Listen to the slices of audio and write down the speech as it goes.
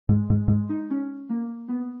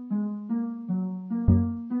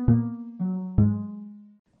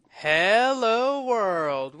Hello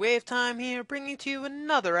world, WayofTime here, bringing to you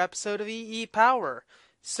another episode of EEPower.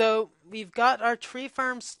 So, we've got our tree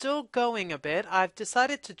farm still going a bit. I've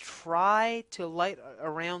decided to try to light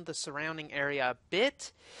around the surrounding area a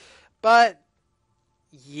bit, but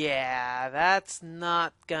yeah, that's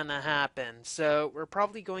not gonna happen. So, we're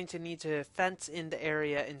probably going to need to fence in the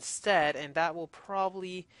area instead, and that will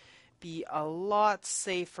probably be a lot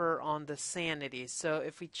safer on the sanity. So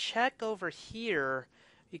if we check over here,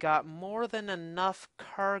 we got more than enough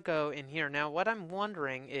cargo in here. Now what I'm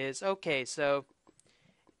wondering is, okay, so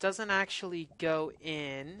it doesn't actually go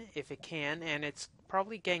in if it can, and it's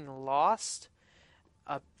probably getting lost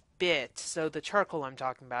a bit. So the charcoal I'm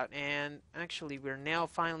talking about, and actually we're now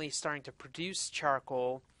finally starting to produce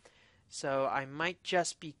charcoal. So I might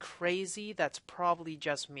just be crazy. That's probably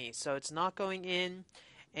just me. So it's not going in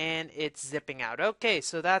and it's zipping out. Okay,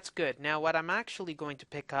 so that's good. Now what I'm actually going to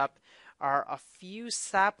pick up are a few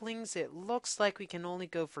saplings. It looks like we can only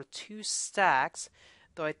go for 2 stacks,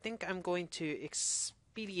 though I think I'm going to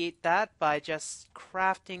expedite that by just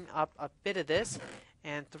crafting up a bit of this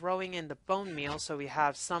and throwing in the bone meal so we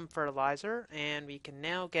have some fertilizer, and we can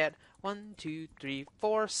now get 1, 2, 3,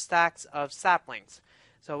 4 stacks of saplings.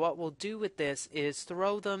 So what we'll do with this is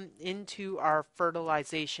throw them into our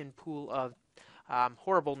fertilization pool of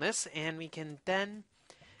horribleness, and we can then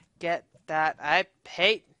get that.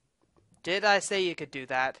 Did I say you could do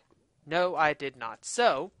that? No, I did not.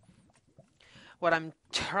 So, what I'm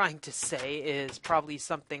trying to say is probably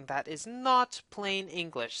something that is not plain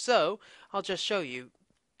English. So, I'll just show you.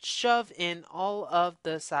 Shove in all of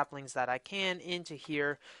the saplings that I can into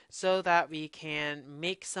here so that we can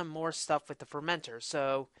make some more stuff with the fermenter.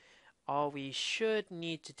 So, all we should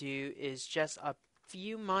need to do is just a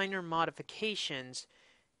few minor modifications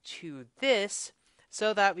to this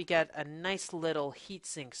so that we get a nice little heat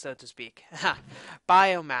sink, so to speak.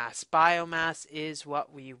 Biomass. Biomass is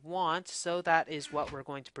what we want, so that is what we're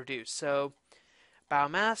going to produce. So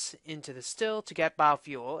biomass into the still to get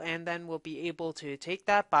biofuel, and then we'll be able to take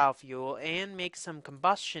that biofuel and make some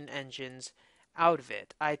combustion engines out of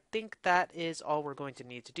it. I think that is all we're going to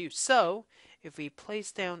need to do. So if we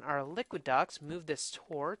place down our liquid ducts, move this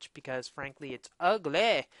torch because frankly it's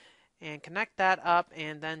ugly, and connect that up,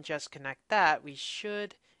 and then just connect that, we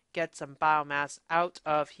should get some biomass out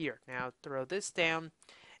of here. Now throw this down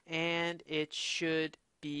and it should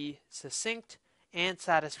be succinct and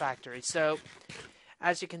satisfactory. So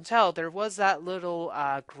as you can tell, there was that little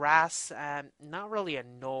grass, not really a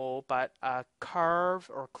knoll, but a carve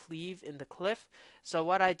or cleave in the cliff. So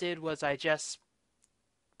what I did was I just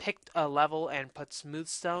picked a level and put smooth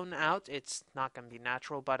stone out. It's not going to be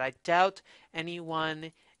natural, but I doubt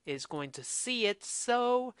anyone is going to see it.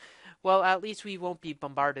 So, well, at least we won't be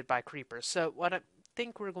bombarded by creepers. So what I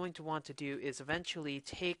think we're going to want to do is eventually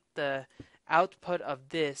take the output of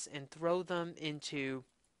this and throw them into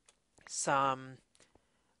some,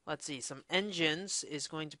 let's see, some engines is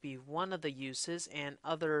going to be one of the uses, and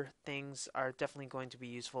other things are definitely going to be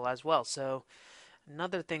useful as well. So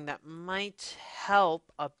another thing that might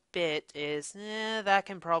help a bit is that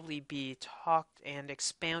can probably be talked and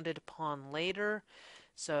expounded upon later.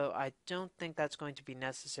 So I don't think that's going to be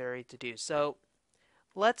necessary to do. So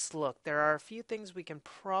let's look. There are a few things we can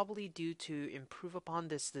probably do to improve upon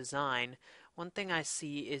this design. One thing I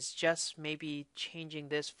see is just maybe changing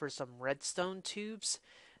this for some redstone tubes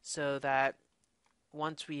so that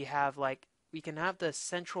once we have we can have the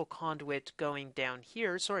central conduit going down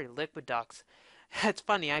here. Sorry, liquid ducts. It's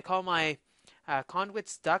funny, I call my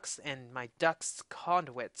conduits ducts and my ducts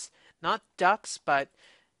conduits. Not ducks, but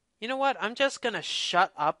you know what? I'm just going to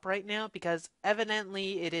shut up right now because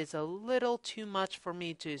evidently it is a little too much for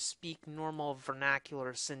me to speak normal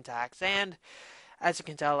vernacular syntax. And as you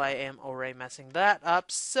can tell, I am already messing that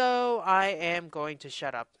up. So I am going to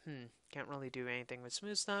shut up. Can't really do anything with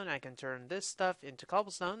smooth stone. I can turn this stuff into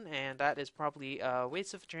cobblestone, and that is probably a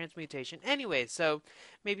waste of transmutation. Anyway, so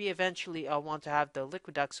maybe eventually I'll want to have the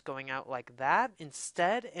liquid ducts going out like that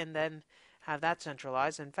instead, and then have that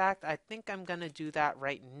centralized. In fact, I think I'm going to do that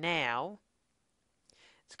right now.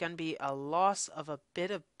 It's going to be a loss of a bit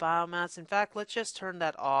of biomass. In fact, let's just turn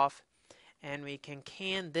that off, and we can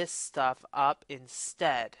can this stuff up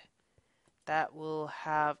instead. That will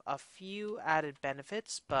have a few added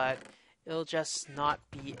benefits, but it'll just not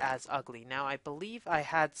be as ugly. Now, I believe I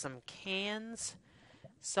had some cans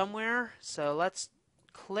somewhere, so let's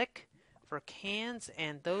click for cans,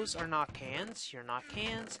 and those are not cans. You're not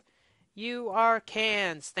cans. You are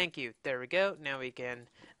cans. Thank you. There we go. Now we can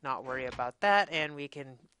not worry about that, and we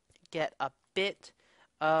can get a bit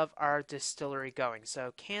of our distillery going.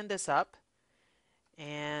 So can this up,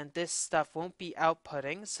 and this stuff won't be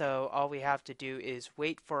outputting, so all we have to do is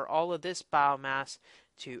wait for all of this biomass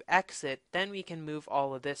to exit, then we can move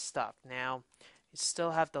all of this stuff. Now, we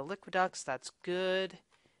still have the liquiducts, that's good,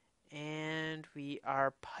 and we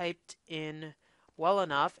are piped in well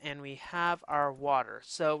enough, and we have our water.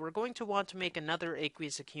 So we're going to want to make another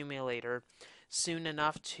aqueous accumulator soon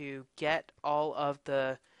enough to get all of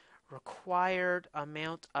the required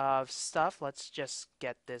amount of stuff. Let's just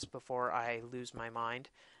get this before I lose my mind.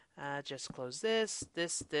 Just close this,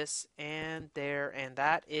 this, and there, and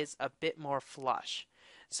that is a bit more flush.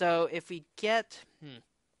 So if we get,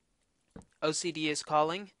 OCD is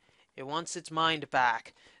calling. It wants its mind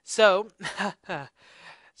back. So,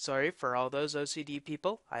 sorry for all those OCD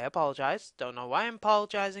people. I apologize. Don't know why I'm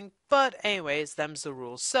apologizing, but anyways, them's the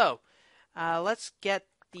rules. So, let's get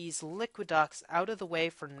these liquiducts out of the way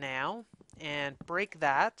for now and break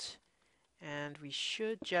that. And we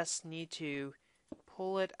should just need to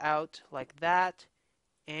pull it out like that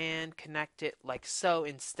and connect it like so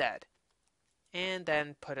instead. And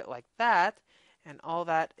then put it like that. And all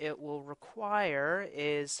that it will require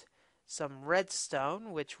is some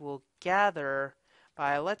redstone, which we'll gather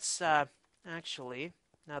by, let's actually,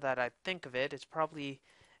 now that I think of it, it's probably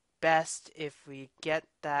best if we get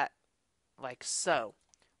that like so.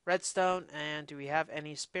 Redstone, and do we have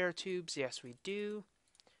any spare tubes? Yes, we do.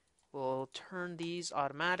 We'll turn these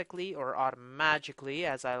automatically, or automagically,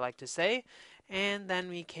 as I like to say, and then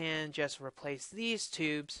we can just replace these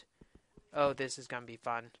tubes. Oh, this is gonna be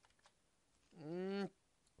fun.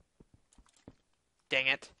 Dang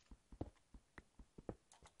it.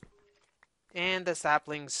 And the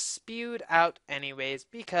saplings spewed out anyways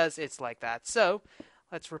because it's like that. So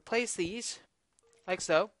let's replace these like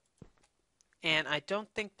so. And I don't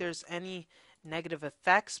think there's any negative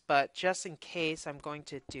effects, but just in case, I'm going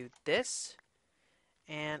to do this.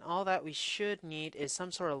 And all that we should need is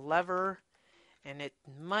some sort of lever, and it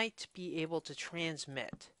might be able to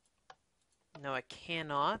transmit. No, it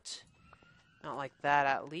cannot. Not like that,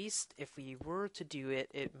 at least. If we were to do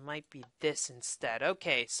it, it might be this instead.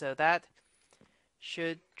 Okay, so that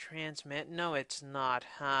should transmit. No, it's not,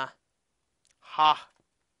 huh? Ha.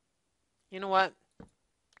 You know what?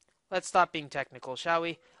 Let's stop being technical, shall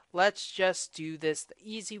we? Let's just do this the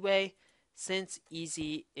easy way, since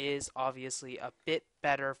easy is obviously a bit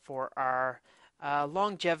better for our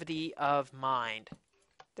longevity of mind.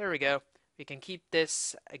 There we go. We can keep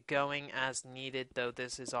this going as needed, though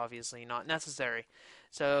this is obviously not necessary.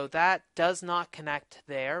 So that does not connect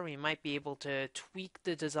there. We might be able to tweak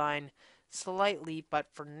the design slightly, but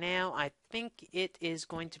for now I think it is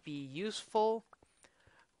going to be useful.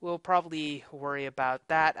 We'll probably worry about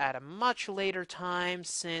that at a much later time,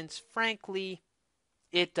 since frankly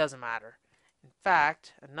it doesn't matter. In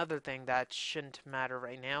fact, another thing that shouldn't matter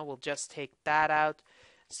right now, we'll just take that out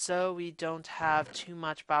so we don't have too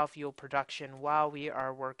much biofuel production while we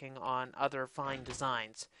are working on other fine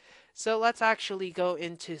designs. So let's actually go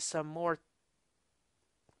into some more.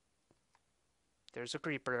 There's a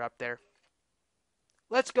creeper up there.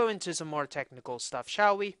 Let's go into some more technical stuff,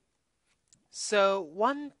 shall we? So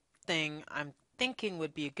one thing I'm thinking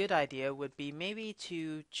would be a good idea would be maybe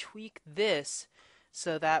to tweak this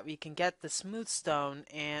so that we can get the smooth stone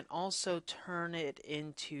and also turn it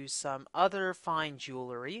into some other fine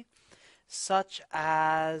jewelry, such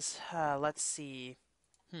as, let's see,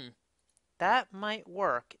 that might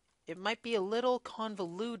work. It might be a little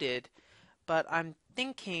convoluted, but I'm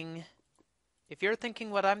thinking, if you're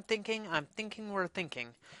thinking what I'm thinking we're thinking.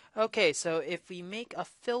 Okay, so if we make a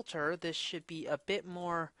filter, this should be a bit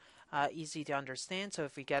more easy to understand. So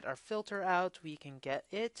if we get our filter out, we can get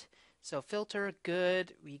it. So filter,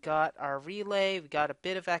 good. We got our relay. We got a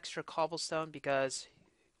bit of extra cobblestone because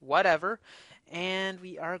whatever. And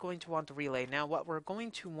we are going to want the relay. Now what we're going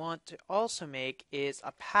to want to also make is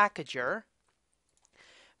a packager.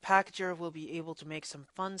 Packager will be able to make some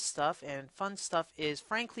fun stuff, and fun stuff is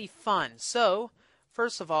frankly fun. So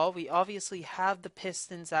first of all, we obviously have the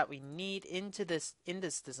pistons that we need in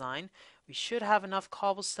this design. We should have enough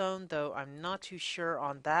cobblestone, though I'm not too sure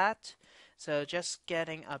on that. So just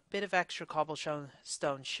getting a bit of extra cobblestone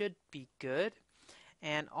should be good.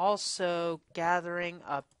 And also gathering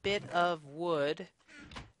a bit of wood,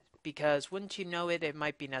 because wouldn't you know it, it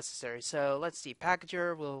might be necessary. So let's see,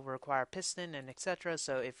 packager will require piston and etc.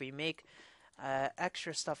 So if we make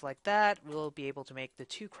extra stuff like that, we'll be able to make the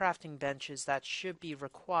 2 crafting benches that should be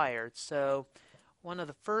required. So one of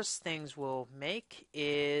the first things we'll make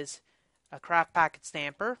is a craft packet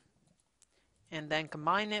stamper, and then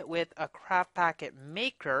combine it with a craft packet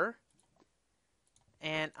maker.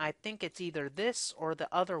 And I think it's either this or the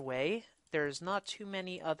other way. There's not too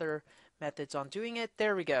many other methods on doing it.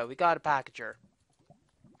 There we go. We got a packager.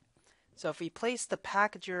 So if we place the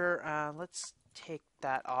packager, let's take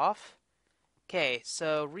that off. Okay,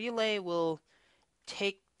 so relay will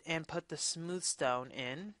take and put the smooth stone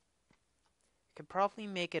in. Could probably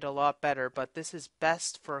make it a lot better, but this is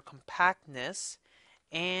best for compactness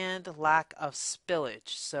and lack of spillage.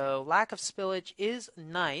 So lack of spillage is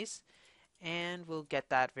nice, and we'll get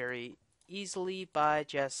that very easily by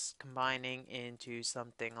just combining into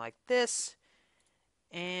something like this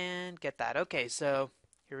and get that. Okay, so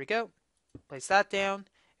here we go. Place that down.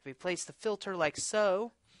 If we place the filter like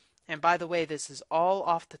so, and by the way, this is all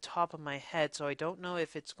off the top of my head, so I don't know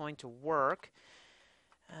if it's going to work.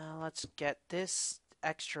 Let's get this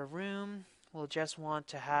extra room. We'll just want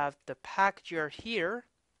to have the packager here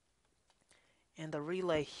and the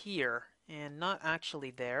relay here, and not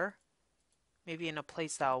actually there. Maybe in a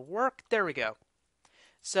place that'll work. There we go.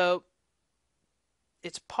 So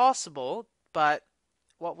it's possible, but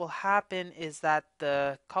what will happen is that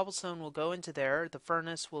the cobblestone will go into there. The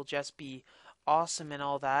furnace will just be awesome and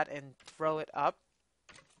all that, and throw it up.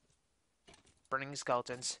 Burning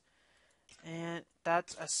skeletons. And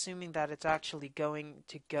that's assuming that it's actually going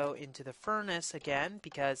to go into the furnace again,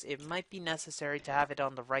 because it might be necessary to have it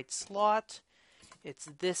on the right slot. It's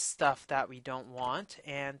this stuff that we don't want.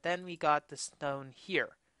 And then we got the stone here.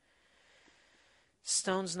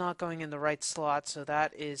 Stone's not going in the right slot, so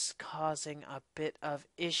that is causing a bit of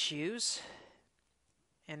issues.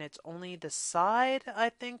 And it's only the side, I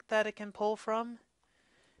think, that it can pull from.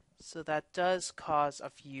 So that does cause a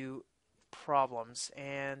few problems.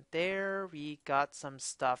 And there we got some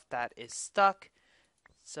stuff that is stuck.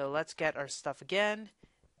 So let's get our stuff again.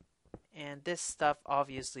 And this stuff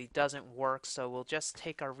obviously doesn't work, so we'll just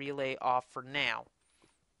take our relay off for now.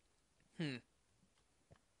 If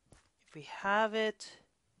we have it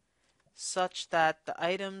such that the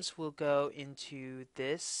items will go into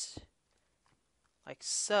this, like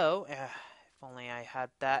so. If only I had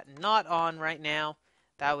that not on right now,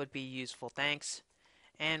 that would be useful, thanks.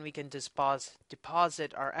 And we can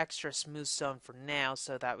deposit our extra smooth stone for now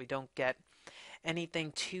so that we don't get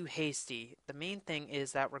anything too hasty. The main thing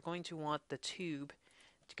is that we're going to want the tube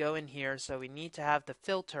to go in here, so we need to have the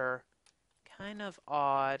filter kind of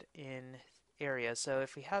odd in area. So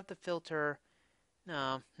if we have the filter,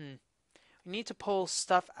 we need to pull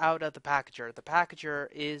stuff out of the packager. The packager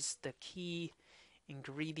is the key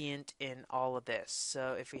ingredient in all of this.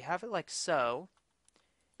 So if we have it like so,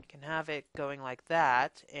 we can have it going like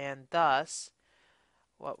that, and thus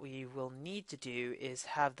what we will need to do is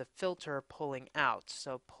have the filter pulling out.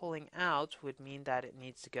 So pulling out would mean that it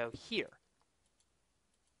needs to go here.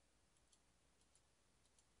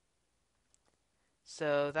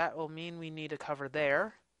 So that will mean we need a cover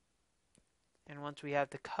there. And once we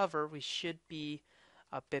have the cover, we should be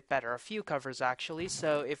a bit better. A few covers actually.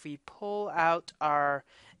 So if we pull out our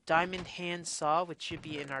diamond handsaw, which should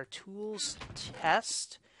be in our tools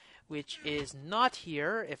test, which is not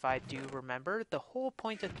here, if I do remember. The whole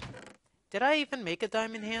point of... Did I even make a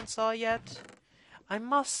diamond handsaw yet? I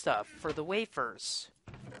must have, for the wafers.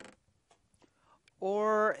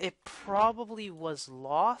 Or it probably was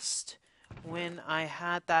lost when I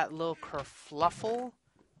had that little kerfluffle.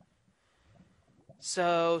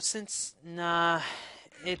 So, since...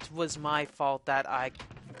 it was my fault that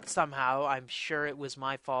somehow, I'm sure it was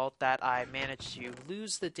my fault that I managed to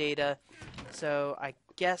lose the data. So, I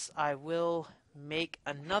guess I will make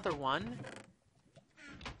another one.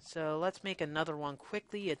 So let's make another one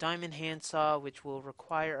quickly. A diamond handsaw, which will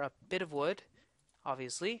require a bit of wood.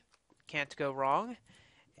 Obviously, can't go wrong.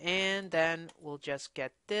 And then we'll just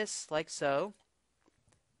get this like so.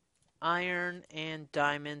 Iron and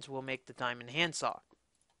diamonds will make the diamond handsaw.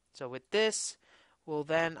 So with this, we'll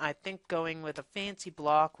then, I think going with a fancy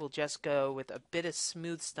block, we'll just go with a bit of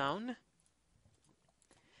smooth stone.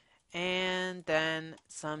 And then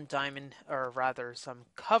some diamond, or rather some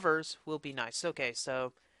covers will be nice. Okay,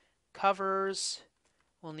 so covers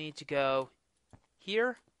will need to go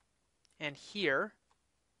here, and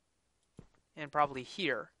probably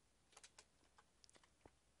here.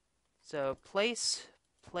 So place,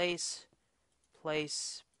 place,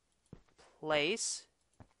 place, place.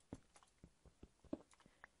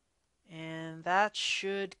 And that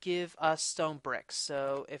should give us stone bricks.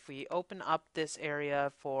 So if we open up this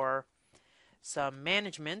area for some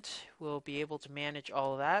management, we'll be able to manage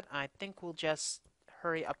all of that. I think we'll just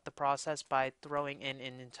hurry up the process by throwing in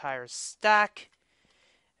an entire stack.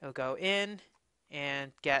 It'll go in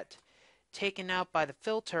and get taken out by the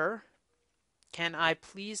filter. Can I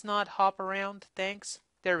please not hop around? Thanks.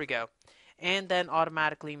 There we go. And then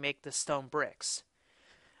automatically make the stone bricks.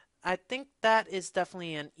 I think that is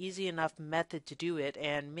definitely an easy enough method to do it,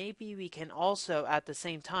 and maybe we can also, at the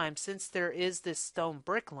same time, since there is this stone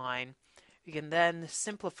brick line, we can then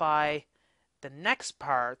simplify the next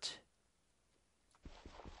part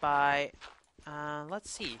by,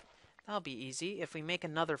 let's see, that'll be easy. If we make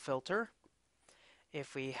another filter,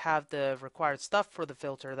 if we have the required stuff for the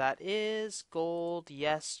filter, that is gold,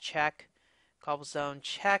 yes, check, cobblestone,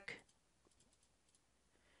 check.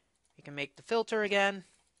 We can make the filter again,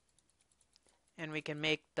 and we can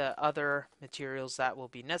make the other materials that will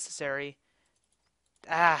be necessary.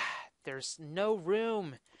 Ah, there's no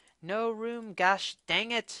room. No room, gosh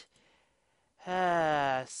dang it.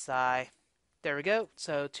 Ah, sigh. There we go.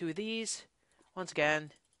 So 2 of these, once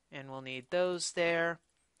again, and we'll need those there.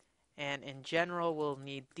 And in general, we'll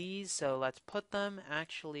need these, so let's put them.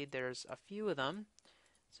 Actually, there's a few of them.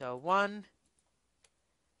 So 1.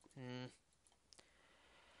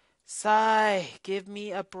 Sigh, give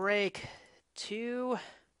me a break. 2.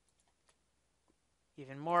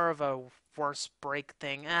 Even more of a worse break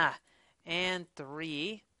thing. And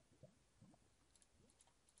 3.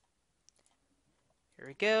 Here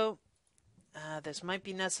we go. This might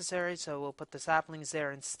be necessary, so we'll put the saplings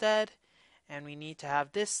there instead. And we need to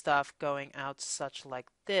have this stuff going out such like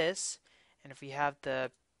this. And if we have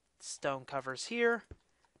the stone covers here,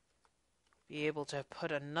 be able to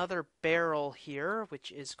put another barrel here,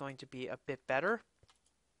 which is going to be a bit better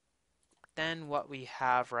than what we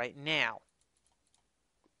have right now.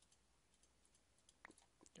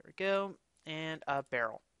 There we go, and a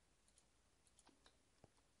barrel.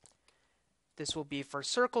 This will be for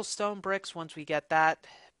circle stone bricks. Once we get that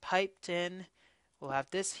piped in, we'll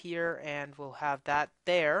have this here, and we'll have that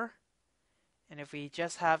there. And if we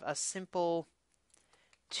just have a simple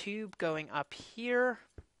tube going up here,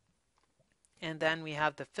 and then we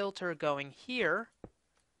have the filter going here,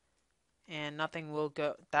 and nothing will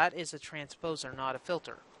go. That is a transposer, not a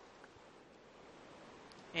filter.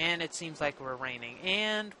 And it seems like we're raining.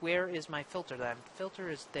 And where is my filter then? The filter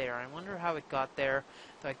is there. I wonder how it got there.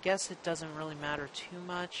 Though I guess it doesn't really matter too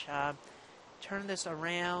much. Turn this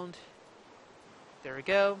around. There we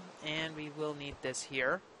go. And we will need this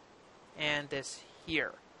here. And this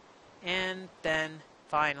here. And then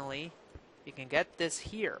finally, you can get this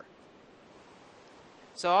here.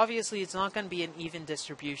 So obviously it's not going to be an even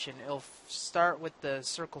distribution. It'll start with the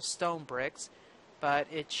circle stone bricks, but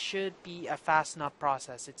it should be a fast enough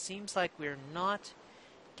process. It seems like we're not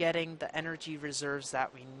getting the energy reserves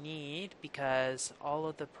that we need because all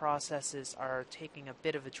of the processes are taking a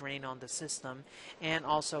bit of a drain on the system, and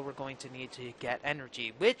also we're going to need to get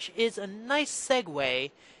energy, which is a nice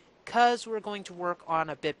segue because we're going to work on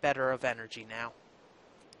a bit better of energy now.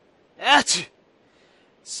 Achoo!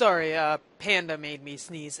 Sorry, Panda made me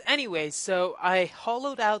sneeze. Anyway, so I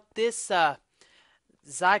hollowed out this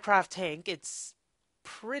Zycraft tank. It's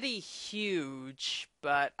pretty huge,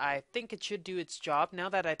 but I think it should do its job. Now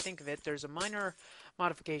that I think of it, there's a minor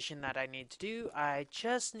modification that I need to do. I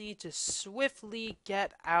just need to swiftly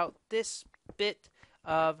get out this bit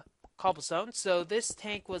of cobblestone. So this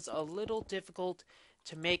tank was a little difficult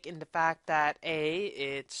to make in the fact that A,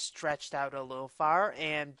 it stretched out a little far,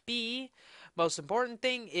 and B, most important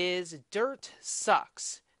thing is dirt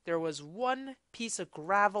sucks. There was one piece of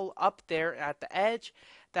gravel up there at the edge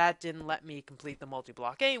that didn't let me complete the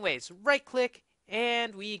multi-block. Anyways, right click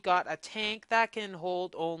and we got a tank that can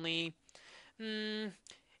hold only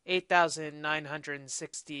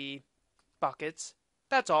 8,960 buckets.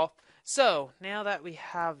 That's all. So now that we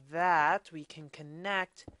have that, we can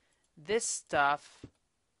connect this stuff,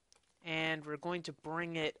 and we're going to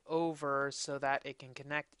bring it over so that it can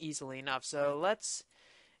connect easily enough. So let's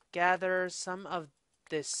gather some of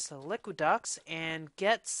this liquiducts and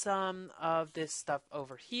get some of this stuff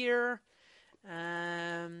over here.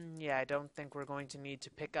 Yeah, I don't think we're going to need to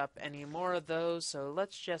pick up any more of those, so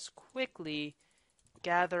let's just quickly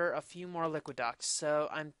gather a few more liquiducts. So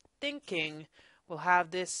I'm thinking we'll have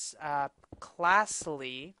this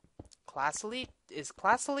classily. Is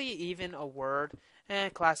classily even a word?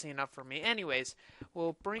 Classy enough for me. Anyways,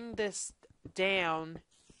 we'll bring this down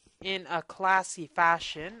in a classy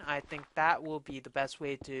fashion. I think that will be the best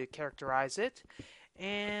way to characterize it.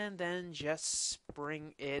 And then just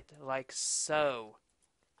bring it like so.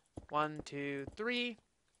 1, 2, 3.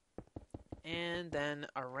 And then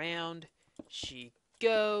around she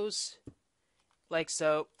goes. Like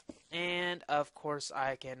so. And of course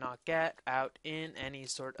I cannot get out in any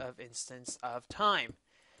sort of instance of time.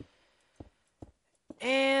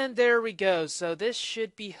 And there we go. So this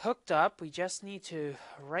should be hooked up. We just need to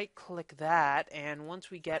right click that, and once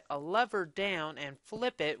we get a lever down and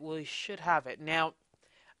flip it, we should have it. Now,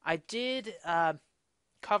 I did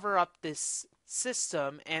cover up this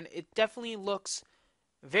system, and it definitely looks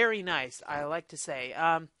very nice, I like to say.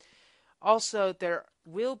 Also, there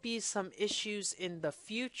will be some issues in the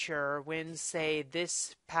future when, say,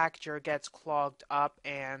 this packager gets clogged up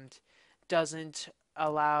and doesn't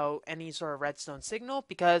allow any sort of redstone signal,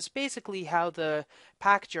 because basically how the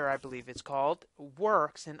packager, I believe it's called,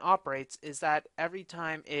 works and operates is that every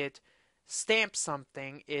time it stamps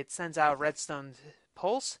something, it sends out a redstone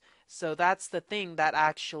pulse. So that's the thing that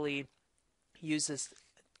actually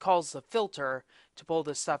calls the filter to pull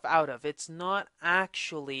the stuff out of. It's not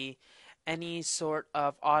actually any sort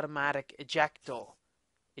of automatic ejectable.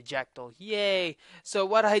 Yay! So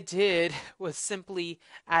what I did was simply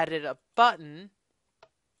added a button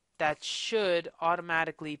that should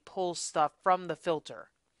automatically pull stuff from the filter.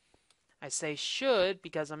 I say should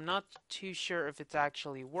because I'm not too sure if it's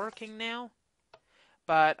actually working now,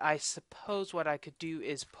 but I suppose what I could do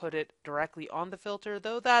is put it directly on the filter,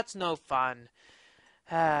 though that's no fun.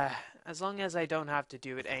 As long as I don't have to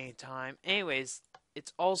do it anytime. Anyways,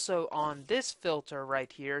 it's also on this filter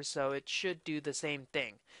right here, so it should do the same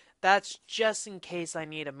thing. That's just in case I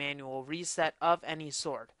need a manual reset of any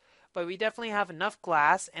sort. But we definitely have enough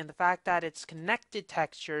glass, and the fact that it's connected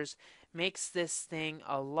textures makes this thing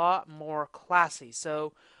a lot more classy.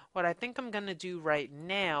 So what I think I'm going to do right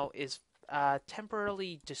now is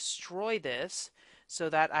temporarily destroy this so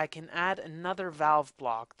that I can add another valve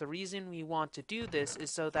block. The reason we want to do this is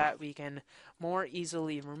so that we can more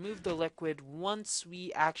easily remove the liquid once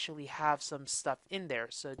we actually have some stuff in there.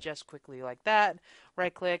 So just quickly like that,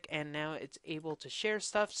 right click, and now it's able to share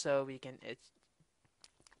stuff, so we can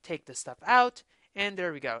take the stuff out, and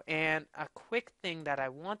there we go. And a quick thing that I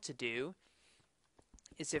want to do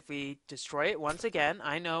is if we destroy it once again,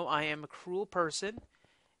 I know I am a cruel person,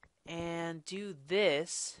 and do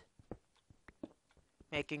this,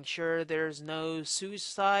 making sure there's no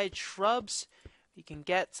suicide shrubs. We can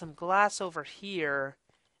get some glass over here,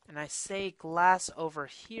 and I say glass over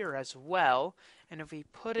here as well, and if we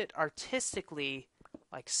put it artistically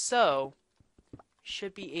like so,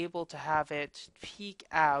 should be able to have it peek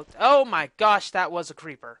out. Oh my gosh, that was a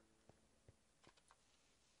creeper.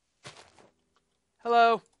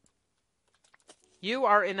 Hello. You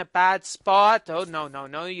are in a bad spot. Oh,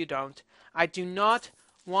 no, you don't. I do not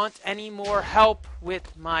want any more help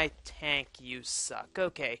with my tank, you suck.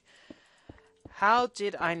 Okay. How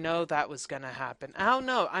did I know that was gonna happen? I don't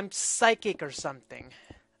know. I'm psychic or something.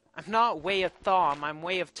 I'm not Way of Thom, I'm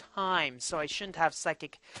Way of Time, so I shouldn't have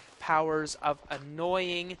psychic powers of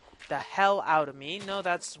annoying the hell out of me. No,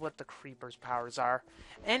 that's what the creeper's powers are.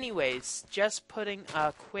 Anyways, just putting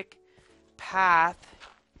a quick path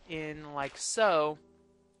in like so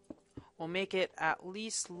will make it at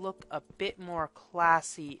least look a bit more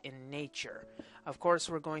classy in nature. Of course,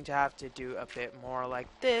 we're going to have to do a bit more like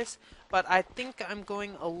this, but I think I'm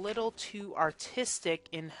going a little too artistic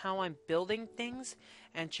in how I'm building things,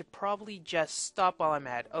 and should probably just stop while I'm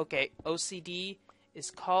at. Okay, OCD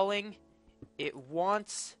is calling. It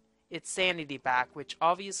wants its sanity back, which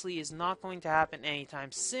obviously is not going to happen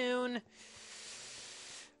anytime soon.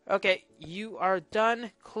 Okay, you are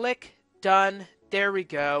done. Click done. There we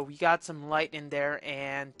go. We got some light in there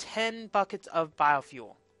and 10 buckets of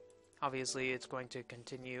biofuel. Obviously, it's going to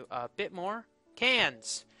continue a bit more.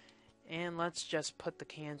 Cans. And let's just put the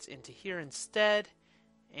cans into here instead.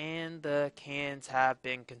 And the cans have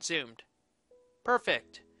been consumed.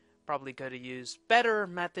 Perfect. Probably could have used better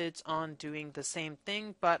methods on doing the same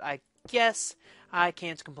thing, but I guess I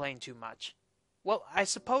can't complain too much. Well, I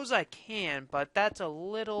suppose I can, but that's a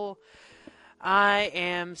little... I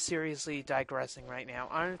am seriously digressing right now,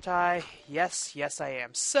 aren't I? Yes, I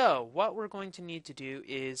am. So, what we're going to need to do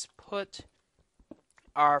is put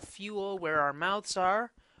our fuel where our mouths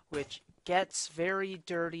are, which gets very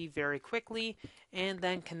dirty very quickly, and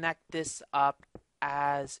then connect this up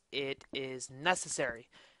as it is necessary.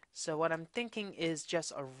 So what I'm thinking is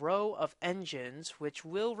just a row of engines, which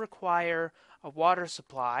will require a water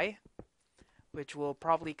supply, which will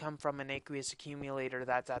probably come from an aqueous accumulator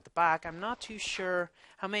that's at the back. I'm not too sure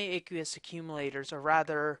how many aqueous accumulators, or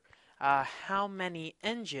rather how many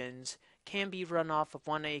engines can be run off of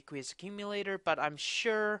one aqueous accumulator, but I'm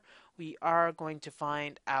sure we are going to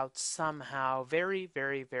find out somehow very,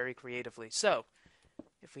 very, very creatively. So,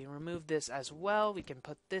 if we remove this as well, we can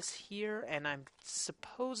put this here, and I'm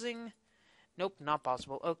supposing... Nope, not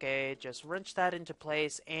possible. Okay, just wrench that into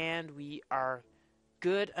place, and we are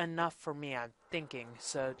good enough for me, I'm thinking.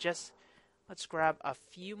 So just let's grab a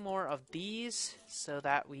few more of these so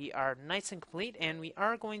that we are nice and complete, and we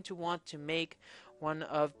are going to want to make one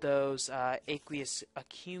of those aqueous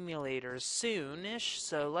accumulators soonish,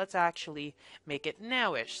 so let's actually make it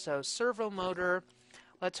nowish. So servo motor,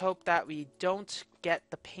 let's hope that we don't get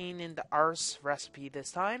the pain in the arse recipe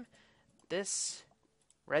this time. This,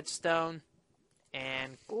 redstone,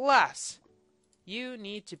 and glass. You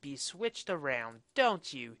need to be switched around,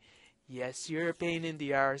 don't you? Yes, you're a pain in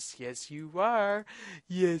the arse. Yes, you are.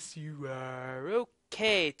 Yes, you are.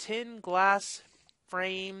 Okay, tin, glass,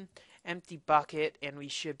 frame, empty bucket, and we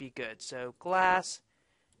should be good. So glass,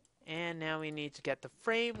 and now we need to get the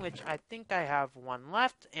frame, which I think I have one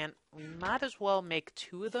left, and we might as well make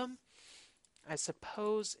two of them. I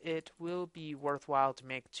suppose it will be worthwhile to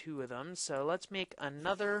make two of them, so let's make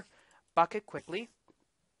another bucket quickly.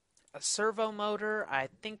 A servo motor, I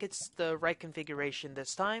think it's the right configuration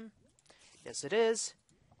this time. Yes, it is.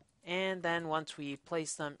 And then once we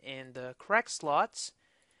place them in the correct slots,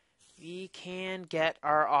 we can get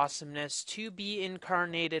our awesomeness to be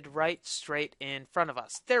incarnated right straight in front of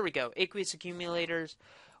us. There we go. Aqueous accumulators.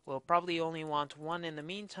 We'll probably only want one in the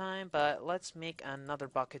meantime, but let's make another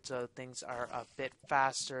bucket so things are a bit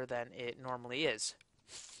faster than it normally is.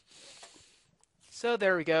 So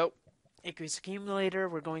there we go. Aqueous accumulator.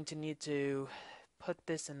 We're going to need to put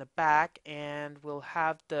this in the back, and we'll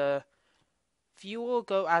have the fuel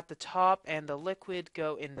go at the top and the liquid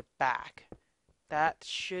go in the back. That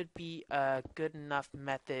should be a good enough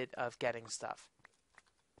method of getting stuff.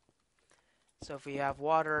 So if we have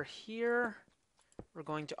water here, we're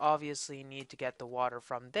going to obviously need to get the water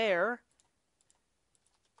from there,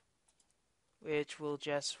 which will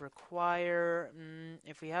just require,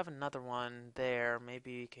 if we have another one there,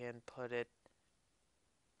 maybe we can put it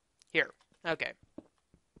here. Okay.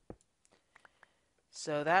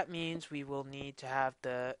 So that means we will need to have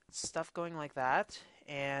the stuff going like that,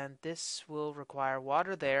 and this will require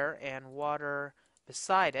water there and water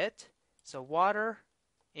beside it. So water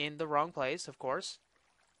in the wrong place, of course.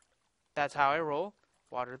 That's how I roll.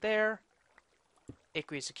 Water there.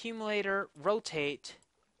 Aqueous accumulator. Rotate.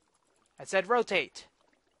 I said rotate.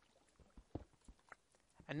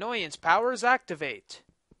 Annoyance powers activate.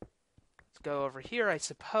 Let's go over here, I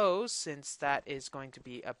suppose, since that is going to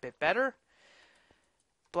be a bit better.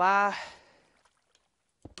 Blah.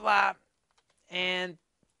 Blah. And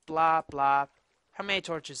blah, blah. How many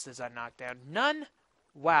torches does that knock down? None?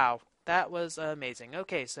 Wow, that was amazing.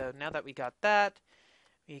 Okay, so now that we got that,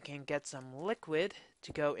 we can get some liquid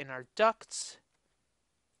to go in our ducts.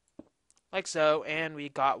 Like so, and we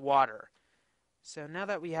got water. So now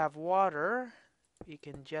that we have water, we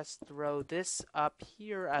can just throw this up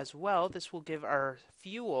here as well. This will give our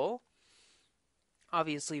fuel.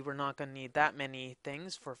 Obviously, we're not going to need that many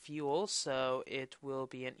things for fuel, so it will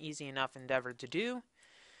be an easy enough endeavor to do.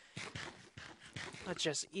 Let's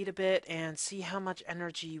just eat a bit and see how much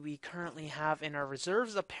energy we currently have in our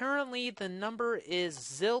reserves. Apparently, the number is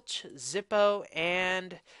Zilch, Zippo,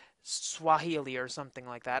 and Swahili or something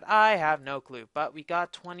like that. I have no clue, but we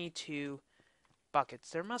got 22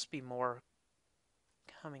 buckets. There must be more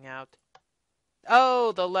coming out.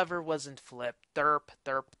 Oh, the lever wasn't flipped. Derp,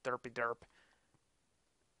 derp, derpy derp.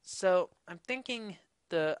 So I'm thinking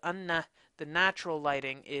the natural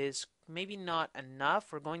lighting is maybe not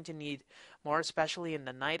enough. We're going to need more, especially in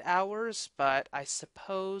the night hours, but I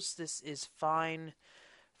suppose this is fine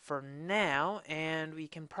for now, and we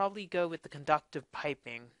can probably go with the conductive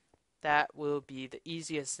piping. That will be the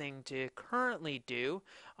easiest thing to currently do,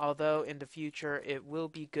 although in the future it will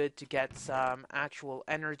be good to get some actual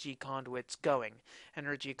energy conduits going.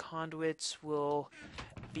 Energy conduits will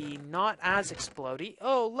be not as explodey.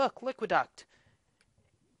 Oh, look, liquiduct.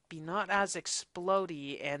 Be not as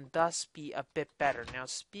explodey and thus be a bit better. Now,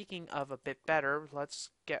 speaking of a bit better, let's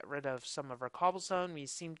get rid of some of our cobblestone. We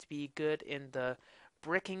seem to be good in the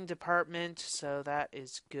bricking department, so that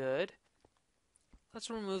is good. Let's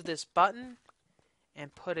remove this button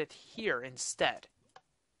and put it here instead.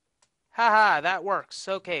 Haha, that works.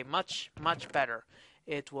 Okay, much, much better.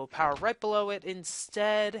 It will power right below it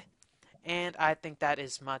instead, and I think that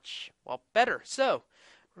is much, well, better. So,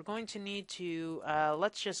 we're going to need to,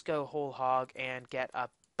 let's just go whole hog and get a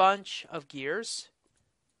bunch of gears.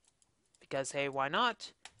 Because, hey, why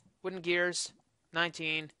not? Wooden gears,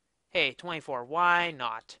 19. Hey, 24, why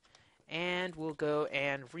not? And we'll go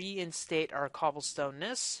and reinstate our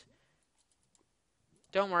cobblestoneness.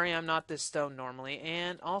 Don't worry, I'm not this stone normally.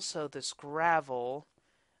 And also this gravel,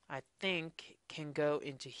 I think, can go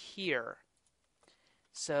into here,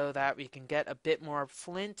 so that we can get a bit more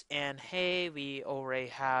flint. And hey, we already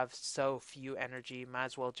have so few energy, might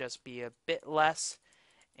as well just be a bit less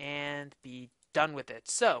and be done with it.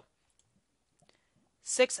 So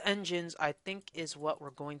 6 engines I think is what we're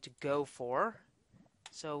going to go for.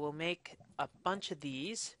 So we'll make a bunch of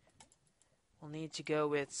these. We'll need to go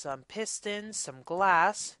with some pistons, some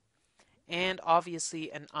glass, and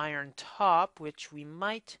obviously an iron top, which we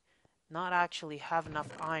might not actually have enough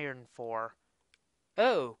iron for.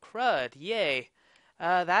 Oh, crud, yay.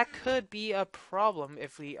 That could be a problem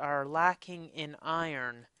if we are lacking in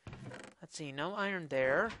iron. Let's see, no iron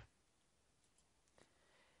there.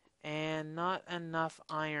 And not enough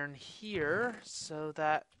iron here, so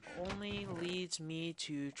that only leads me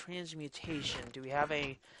to transmutation. Do we have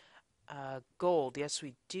a gold? Yes,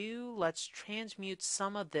 we do. Let's transmute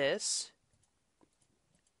some of this.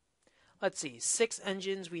 Let's see, 6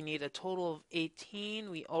 engines, we need a total of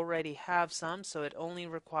 18. We already have some, so it only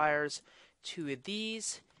requires 2 of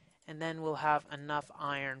these, and then we'll have enough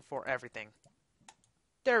iron for everything.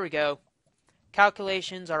 There we go.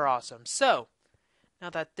 Calculations are awesome. So,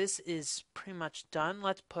 now that this is pretty much done,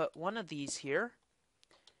 let's put one of these here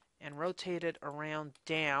and rotate it around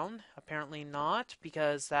down. Apparently not,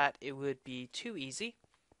 because it would be too easy.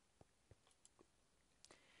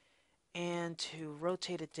 And to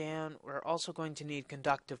rotate it down, we're also going to need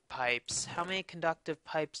conductive pipes. How many conductive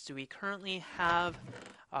pipes do we currently have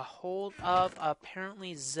a hold of?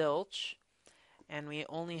 Apparently zilch. And we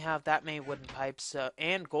only have that many wooden pipes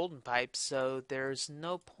and golden pipes, so there's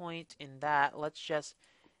no point in that. Let's just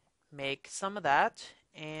make some of that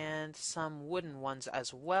and some wooden ones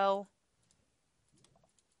as well.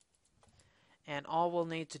 And all we'll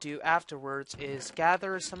need to do afterwards is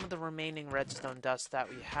gather some of the remaining redstone dust that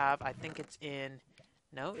we have. I think it's in...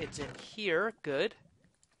 No, it's in here. Good.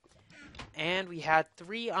 And we had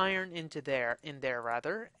 3 iron in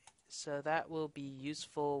there. So that will be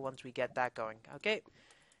useful once we get that going. Okay.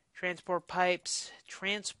 Transport pipes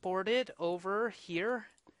transported over here.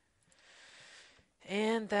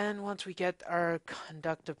 And then once we get our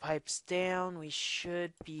conductive pipes down, we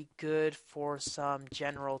should be good for some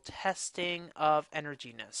general testing of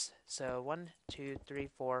energiness. So 1, 2, 3,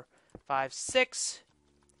 4, 5, 6.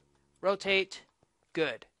 Rotate.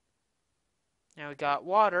 Good. Now we got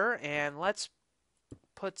water, and let's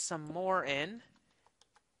put some more in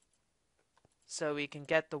so we can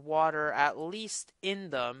get the water at least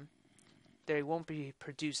in them. They won't be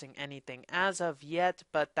producing anything as of yet,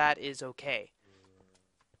 but that is okay.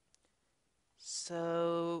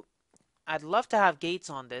 So, I'd love to have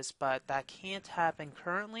gates on this, but that can't happen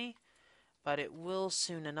currently. But it will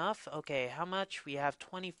soon enough. Okay, how much? We have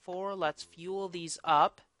 24. Let's fuel these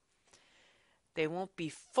up. They won't be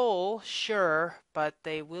full, sure, but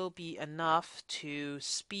they will be enough to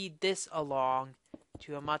speed this along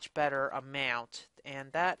to a much better amount.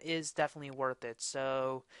 And that is definitely worth it.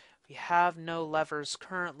 So, we have no levers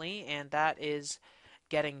currently, and that is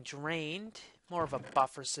getting drained. More of a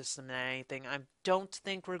buffer system than anything. I don't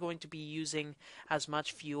think we're going to be using as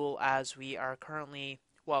much fuel as we are currently,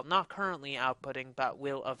 well, not currently outputting, but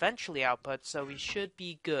will eventually output, so we should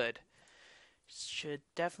be good. Should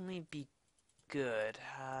definitely be good.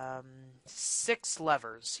 6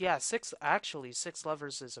 levers. Yeah, 6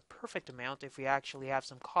 levers is a perfect amount if we actually have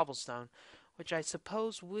some cobblestone, which I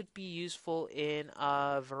suppose would be useful in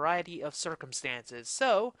a variety of circumstances.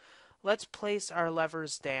 So, let's place our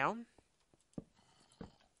levers down,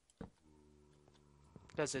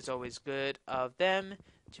 because it's always good of them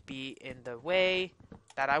to be in the way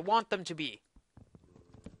that I want them to be.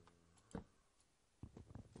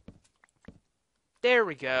 There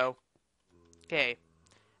we go. Okay.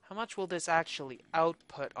 How much will this actually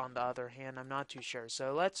output on the other hand? I'm not too sure.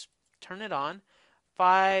 So let's turn it on.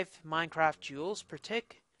 5 Minecraft joules per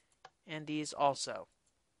tick. And these also.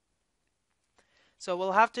 So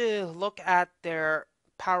we'll have to look at their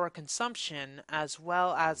power consumption as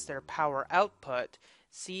well as their power output.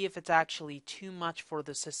 See if it's actually too much for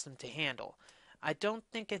the system to handle. I don't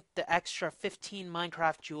think the extra 15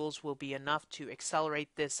 Minecraft joules will be enough to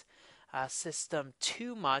accelerate this system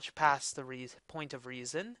too much past the point of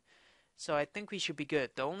reason. So I think we should be good.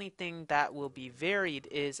 The only thing that will be varied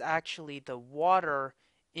is actually the water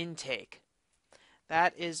intake.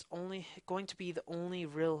 That is only going to be the only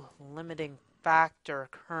real limiting factor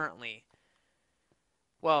currently.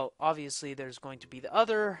 Well, obviously there's going to be the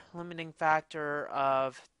other limiting factor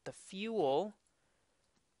of the fuel,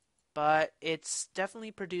 but it's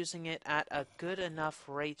definitely producing it at a good enough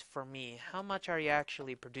rate for me. How much are you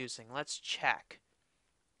actually producing? Let's check.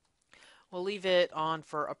 We'll leave it on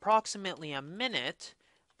for approximately a minute,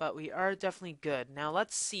 but we are definitely good. Now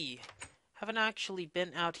let's see. Haven't actually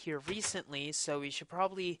been out here recently, so we should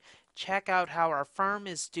probably check out how our farm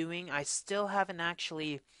is doing. I still haven't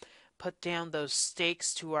actually put down those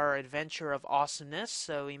stakes to our adventure of awesomeness,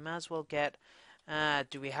 so we might as well get...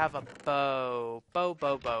 do we have a bow?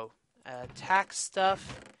 Bow. Attack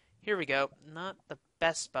stuff. Here we go. Not the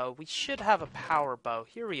best bow. We should have a power bow.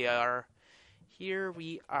 Here we are. Here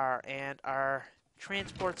we are. And our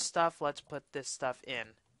transport stuff, let's put this stuff in.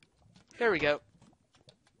 There we go.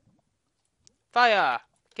 Fire!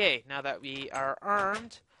 Okay, now that we are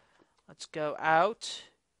armed, let's go out.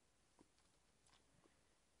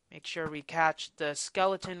 Make sure we catch the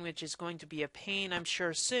skeleton, which is going to be a pain, I'm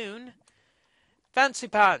sure, soon. Fancy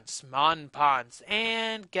pants, mon pants,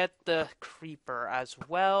 and get the creeper as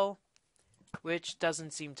well, which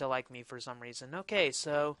doesn't seem to like me for some reason. Okay,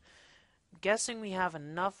 so I'm guessing we have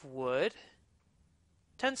enough wood.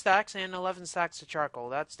 10 stacks and 11 stacks of charcoal.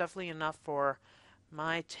 That's definitely enough for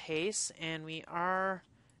my taste, and we are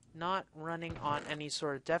not running on any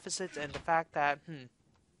sort of deficits, and the fact that,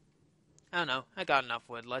 I don't know, I got enough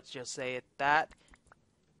wood, let's just say it that.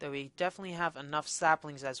 Though we definitely have enough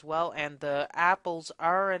saplings as well, and the apples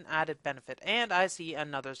are an added benefit. And I see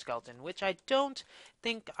another skeleton, which I don't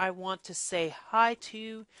think I want to say hi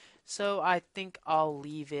to, so I think I'll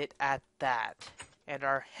leave it at that. And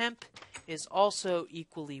our hemp is also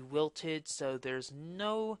equally wilted, so there's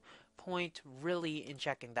no point really in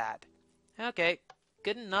checking that. Okay,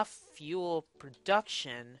 good enough fuel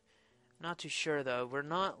production. Not too sure though. We're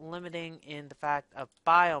not limiting in the fact of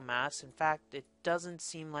biomass. In fact, it doesn't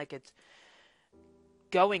seem like it's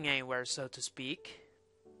going anywhere, so to speak.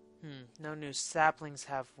 No new saplings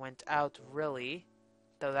have went out really.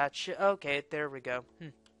 Though that should... Okay, there we go.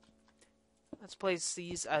 Let's place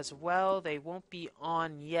these as well. They won't be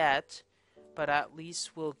on yet, but at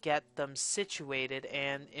least we'll get them situated,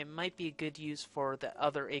 and it might be a good use for the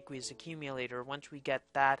other aqueous accumulator once we get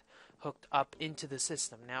that hooked up into the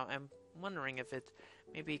system. Now, I'm wondering if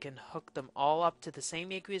maybe you can hook them all up to the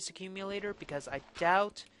same aqueous accumulator, because I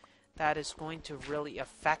doubt that is going to really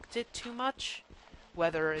affect it too much,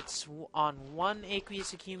 whether it's on one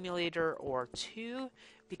aqueous accumulator or two,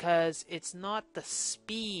 because it's not the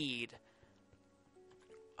speed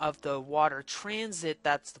of the water transit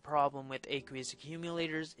that's the problem with aqueous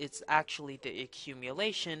accumulators. It's actually the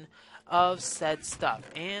accumulation of said stuff.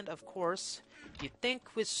 And of course, you'd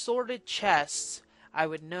think with sorted chests I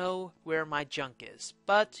would know where my junk is,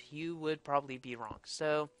 but you would probably be wrong.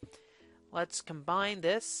 So let's combine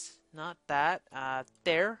this, not that,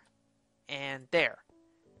 there and there,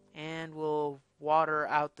 and we'll water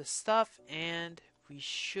out the stuff, and we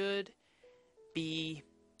should be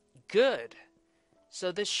good.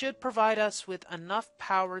 So this should provide us with enough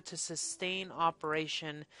power to sustain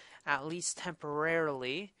operation, at least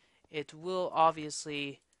temporarily. It will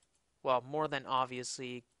obviously, well, more than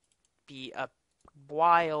obviously, be a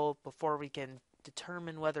while before we can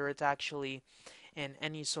determine whether it's actually in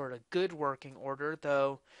any sort of good working order,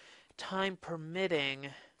 though time permitting,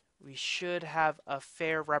 we should have a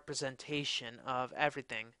fair representation of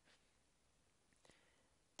everything.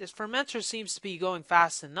 This fermenter seems to be going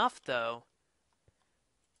fast enough, though.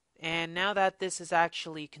 And now that this is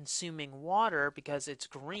actually consuming water because it's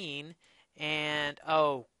green, and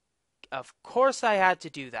oh, of course I had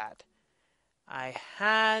to do that. I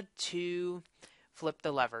had to flip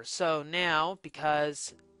the lever. So now,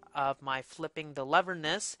 because of my flipping the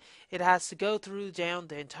leverness, it has to go through down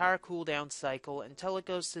the entire cooldown cycle until it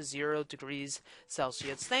goes to 0 degrees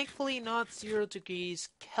Celsius. Thankfully not 0 degrees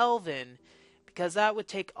Kelvin, because that would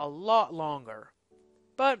take a lot longer.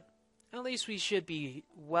 But at least we should be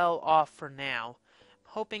well off for now.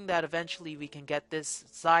 I'm hoping that eventually we can get this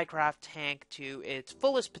Zycraft tank to its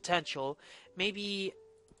fullest potential, maybe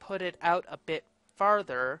put it out a bit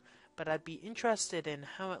farther, but I'd be interested in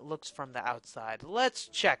how it looks from the outside. Let's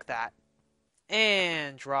check that.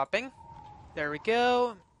 And dropping. There we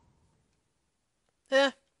go.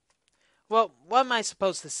 Well, what am I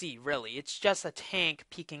supposed to see, really? It's just a tank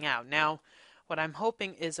peeking out. Now, what I'm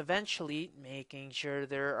hoping is eventually making sure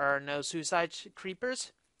there are no suicide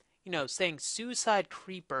creepers. You know, saying suicide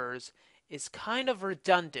creepers is kind of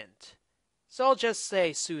redundant. So I'll just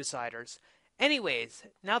say suiciders. Anyways,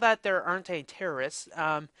 now that there aren't any terrorists,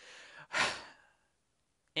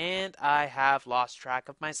 and I have lost track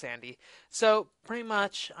of my sandy. So pretty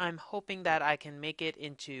much I'm hoping that I can make it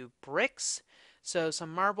into bricks. So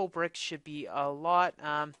some marble bricks should be a lot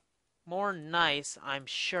more nice, I'm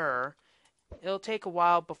sure. It'll take a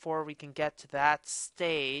while before we can get to that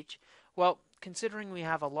stage. Well, considering we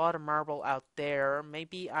have a lot of marble out there,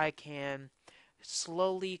 maybe I can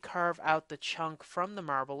slowly carve out the chunk from the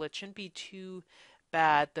marble. It shouldn't be too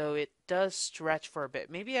bad, though it does stretch for a bit.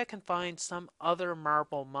 Maybe I can find some other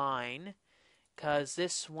marble mine, because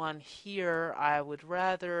this one here I would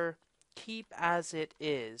rather keep as it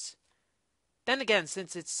is. Then again,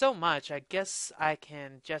 since it's so much, I guess I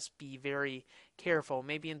can just be very careful.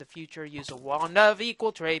 Maybe in the future use a wand of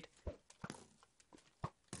equal trade.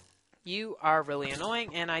 You are really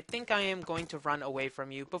annoying, and I think I am going to run away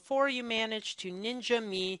from you before you manage to ninja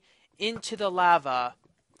me into the lava,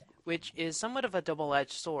 which is somewhat of a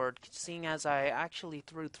double-edged sword, seeing as I actually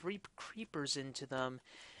threw 3 creepers into them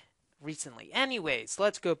recently. Anyways,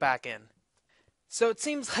 let's go back in. So it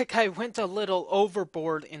seems like I went a little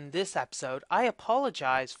overboard in this episode. I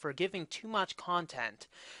apologize for giving too much content.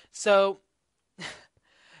 So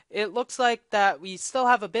it looks like that we still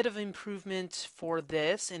have a bit of improvement for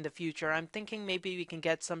this in the future. I'm thinking maybe we can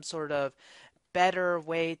get some sort of better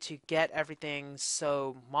way to get everything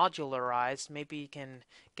so modularized. Maybe you can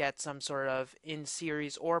get some sort of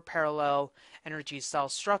in-series or parallel energy cell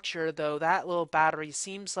structure, though that little battery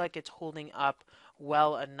seems like it's holding up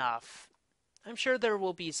well enough. I'm sure there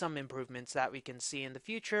will be some improvements that we can see in the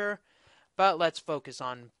future, but let's focus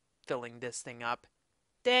on filling this thing up.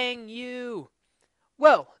 Dang you!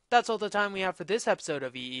 Well, that's all the time we have for this episode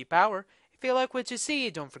of EEPower. If you like what you see,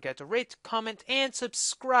 don't forget to rate, comment, and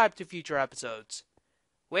subscribe to future episodes.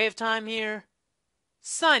 WayofTime here,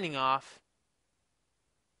 signing off.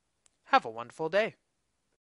 Have a wonderful day.